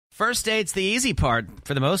First date's the easy part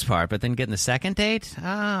for the most part, but then getting the second date?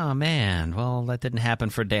 Oh, man. Well, that didn't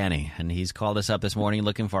happen for Danny, and he's called us up this morning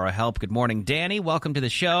looking for our help. Good morning, Danny. Welcome to the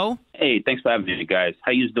show. Hey, thanks for having me, guys.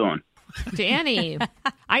 How you doing? Danny,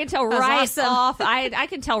 I can tell right awesome. off. I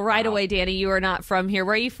can tell right away, Danny, you are not from here.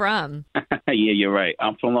 Where are you from? Yeah, you're right.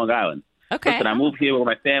 I'm from Long Island. Okay. Listen, I moved here with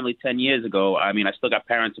my family 10 years ago. I mean, I still got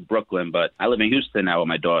parents in Brooklyn, but I live in Houston now with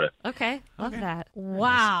my daughter. Okay. Love that.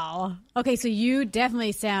 Wow. Okay, so you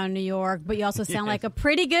definitely sound New York, but you also sound like a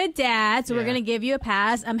pretty good dad, so we're going to give you a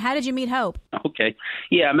pass. How did you meet Hope? Okay.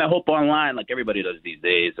 Yeah, I met Hope online like everybody does these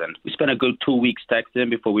days, and we spent a good 2 weeks texting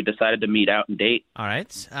before we decided to meet out and date. All right.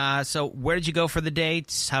 So where did you go for the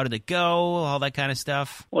dates? How did it go? All that kind of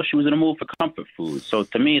stuff? Well, she was in a mood for comfort food, so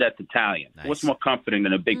to me, that's Italian. Nice. What's more comforting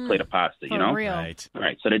than a big plate of pasta, you know? Real. Right. All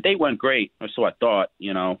right, so the date went great, or so I thought,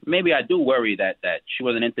 you know. Maybe I do worry that she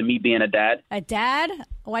wasn't into me being a dad. A dad?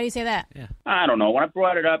 Why do you say that? Yeah. I don't know. When I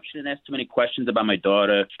brought it up, she didn't ask too many questions about my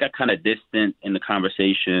daughter. She got kind of distant in the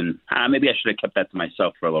conversation. Maybe I should have kept that to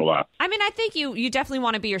myself for a little while. I mean, I think you definitely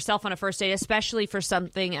want to be yourself on a first date, especially for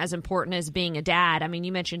something as important as being a dad. I mean,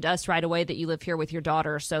 you mentioned us right away that you live here with your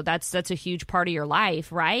daughter, so that's a huge part of your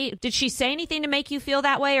life, right? Did she say anything to make you feel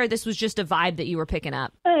that way, or this was just a vibe that you were picking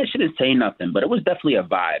up? She didn't say nothing, but it was definitely a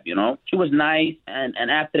vibe, you know? She was nice, and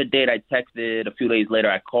after the date, I texted. A few days later,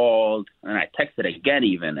 I called, and I texted again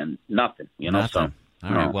even, and nothing, you know? Nothing. So,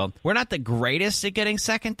 all right. Well, we're not the greatest at getting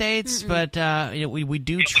second dates, but we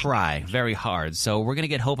do try very hard. So we're going to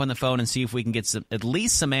get Hope on the phone and see if we can get at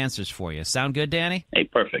least some answers for you. Sound good, Danny? Hey,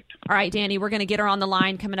 perfect. All right, Danny, we're going to get her on the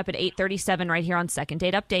line coming up at 8:37 right here on Second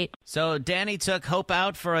Date Update. So Danny took Hope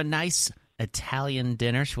out for a nice Italian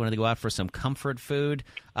dinner. She wanted to go out for some comfort food.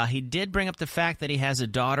 He did bring up the fact that he has a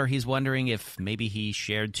daughter. He's wondering if maybe he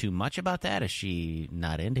shared too much about that. Is she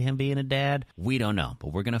not into him being a dad? We don't know,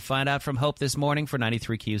 but we're going to find out from Hope this morning for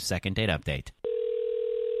 93Q's Second Date Update.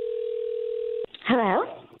 Hello?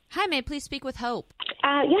 Hi, may I please speak with Hope?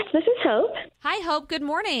 Yes, this is Hope. Hi, Hope. Good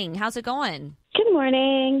morning. How's it going? Good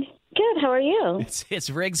morning. Good, how are you? It's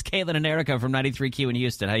Riggs, Caitlin, and Erica from 93Q in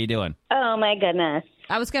Houston. How you doing? Oh, my goodness.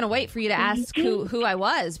 I was going to wait for you to ask who I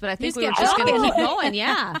was, but I think we were just going to keep going,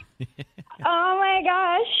 yeah. Oh, my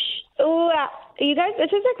gosh. Ooh, you guys, this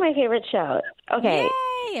is like my favorite show. Okay.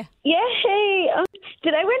 Yay! Yay!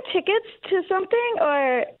 Did I win tickets to something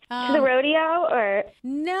or to the rodeo or?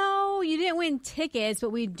 No, you didn't win tickets, but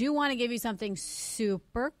we do want to give you something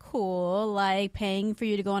super cool, like paying for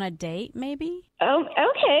you to go on a date, maybe? Oh,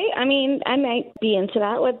 okay. I mean, I might be into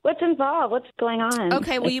that. What's involved? What's going on?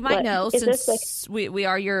 Okay, well, you might know is since this we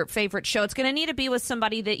are your favorite show. It's going to need to be with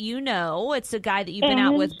somebody that you know. It's a guy that you've been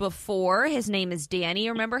out with before. His name is Danny.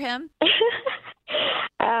 You remember him?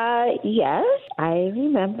 Yes, I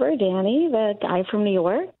remember Danny, the guy from New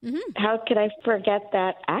York. Mm-hmm. How could I forget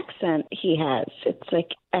that accent he has? It's like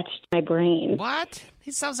etched in my brain. What?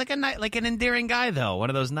 He sounds like an endearing guy, though. One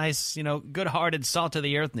of those nice, good-hearted,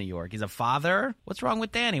 salt-of-the-earth New York. He's a father. What's wrong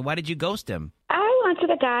with Danny? Why did you ghost him? I wanted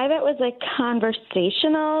a guy that was like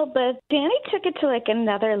conversational, but Danny took it to like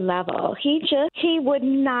another level. He would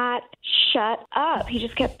not shut up. He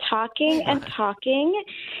just kept talking and talking,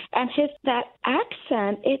 and that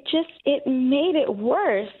accent, it made it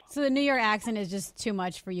worse. So the New York accent is just too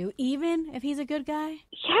much for you, even if he's a good guy?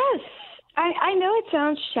 Yes. I know it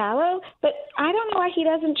sounds shallow, but I don't know why he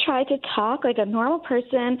doesn't try to talk like a normal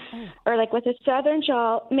person or like with a southern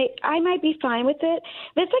drawl. I might be fine with it.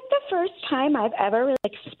 It's like the first time I've ever really,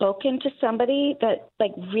 spoken to somebody that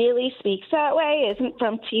like really speaks that way, isn't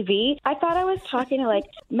from TV. I thought I was talking to like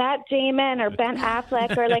Matt Damon or Ben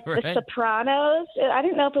Affleck or like Right. The Sopranos. I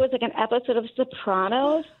didn't know if it was like an episode of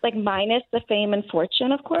Sopranos, like minus the fame and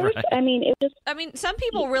fortune, of course. Right. I mean, some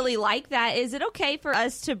people really like that. Is it okay for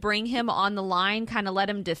us to bring him on the line, kind of let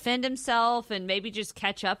him defend himself and maybe just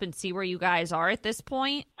catch up and see where you guys are at this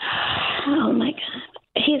point? Oh, my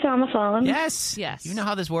God. He's on the phone? Yes. Yes. You know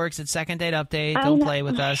how this works. It's Second Date Update. Don't play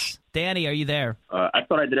with us. Danny, are you there? I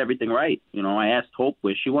thought I did everything right. I asked Hope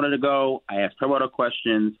where she wanted to go. I asked her about her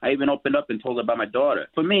questions. I even opened up and told her about my daughter.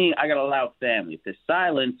 For me, I got a loud family. If there's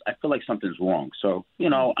silence, I feel like something's wrong. So,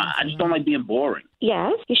 I just don't like being boring.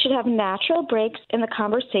 Yes, you should have natural breaks in the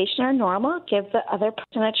conversation are normal. Give the other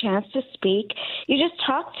person a chance to speak. You just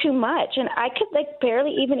talk too much, and I could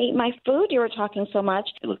barely even eat my food. You were talking so much.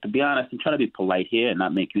 Hey, look, to be honest, I'm trying to be polite here and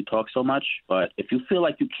not make you talk so much. But if you feel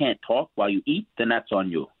like you can't talk while you eat, then that's on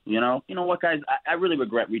you. You know what, guys? I really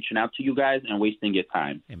regret reaching out to you guys and wasting your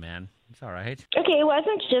time. Hey, man. It's all right. Okay, it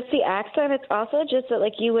wasn't just the accent. It's also just that,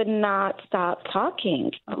 like, you would not stop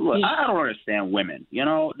talking. Look, I don't understand women. You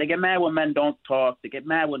know, they get mad when men don't talk. They get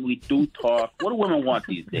mad when we do talk. What do women want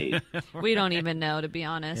these days? We don't even know, to be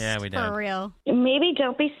honest. Yeah, we don't. For real. Maybe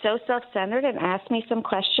don't be so self-centered and ask me some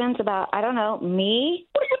questions about, I don't know, me.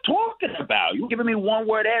 What are you talking about? You were giving me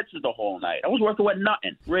one-word answers the whole night. I was working with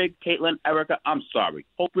nothing. Rig, Caitlin, Erica, I'm sorry.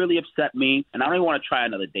 Hope really upset me, and I don't even want to try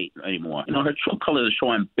another date anymore. You know, her true colors are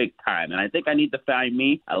showing big time, and I think I need to find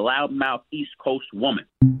me a loudmouth East Coast woman.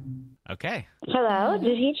 Okay. Hello?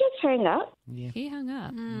 Did he just hang up? Yeah. He hung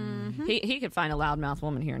up. Mm-hmm. He could find a loudmouth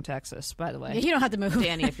woman here in Texas, by the way. You don't have to move.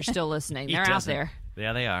 Danny, if you're still listening, He they're out doesn't. there.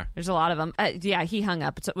 Yeah, they are. There's a lot of them. Yeah, he hung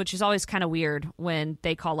up, which is always kind of weird when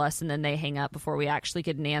they call us and then they hang up before we actually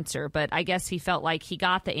get an answer. But I guess he felt like he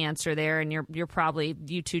got the answer there, and you're probably,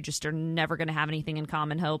 you two just are never going to have anything in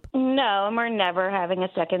common, Hope. No, and we're never having a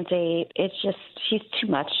second date. It's just, she's too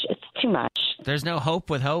much. It's too much. There's no hope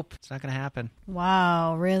with Hope. It's not going to happen.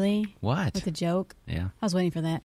 Wow, really? What? With a joke? Yeah. I was waiting for that.